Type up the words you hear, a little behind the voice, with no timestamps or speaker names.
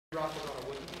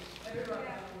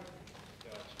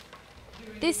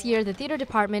This year, the theater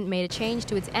department made a change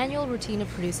to its annual routine of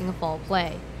producing a fall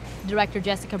play. Director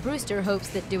Jessica Brewster hopes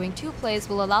that doing 2 plays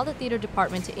will allow the theater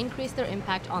department to increase their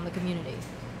impact on the community.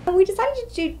 We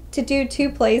decided to do 2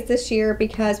 plays this year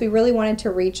because we really wanted to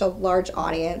reach a large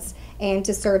audience and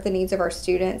to serve the needs of our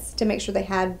students, to make sure they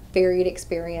had varied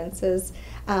experiences.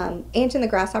 Ant and the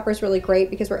Grasshopper is really great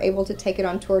because we're able to take it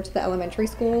on tour to the elementary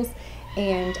schools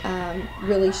and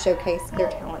really showcase their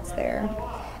talents there.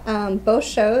 Both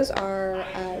shows are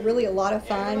really a lot of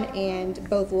fun and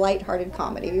both light-hearted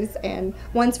comedies, and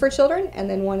one's for children and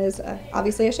then one is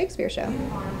obviously a Shakespeare show.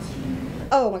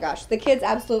 Oh my gosh, the kids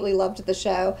absolutely loved the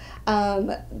show.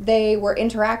 They were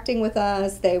interacting with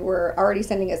us, they were already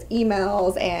sending us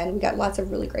emails, and we got lots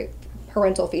of really great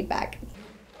parental feedback.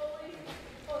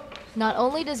 Not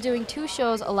only does doing 2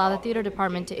 shows allow the theater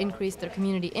department to increase their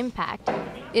community impact,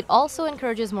 it also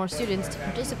encourages more students to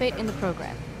participate in the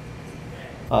program.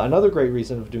 Another great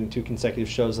reason of doing 2 consecutive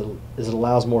shows is it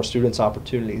allows more students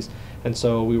opportunities, and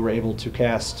so we were able to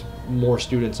cast more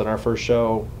students on our first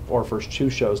show, or first 2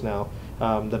 shows now,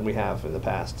 than we have in the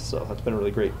past. So that's been a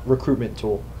really great recruitment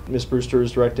tool. Miss Brewster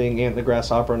is directing Ant and the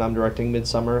Grasshopper, and I'm directing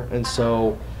Midsummer, and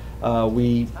so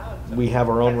we have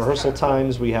our own rehearsal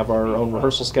times, we have our own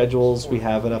rehearsal schedules, we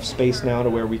have enough space now to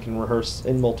where we can rehearse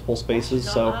in multiple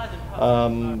spaces. So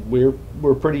we're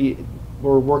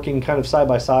working kind of side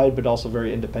by side, but also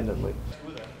very independently.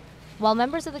 While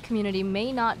members of the community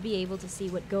may not be able to see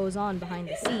what goes on behind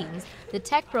the scenes, the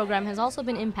tech program has also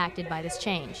been impacted by this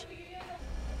change.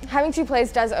 Having 2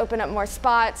 plays does open up more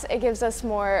spots. It gives us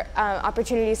more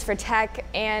opportunities for tech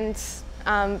and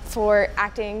for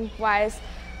acting-wise,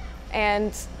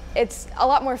 and it's a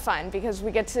lot more fun because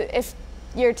we get to, if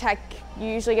you're tech, you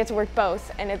usually get to work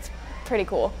both, and it's pretty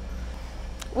cool.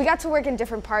 We got to work in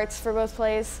different parts for both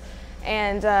plays,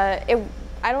 and I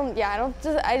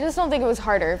just don't think it was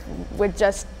harder with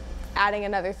just adding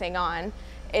another thing on.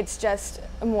 It's just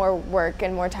more work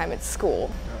and more time at school.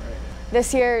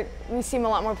 This year, we seem a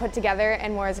lot more put together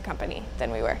and more as a company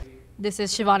than we were. This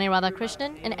is Shivani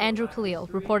and Andrew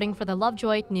reporting for the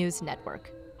Lovejoy News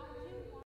Network.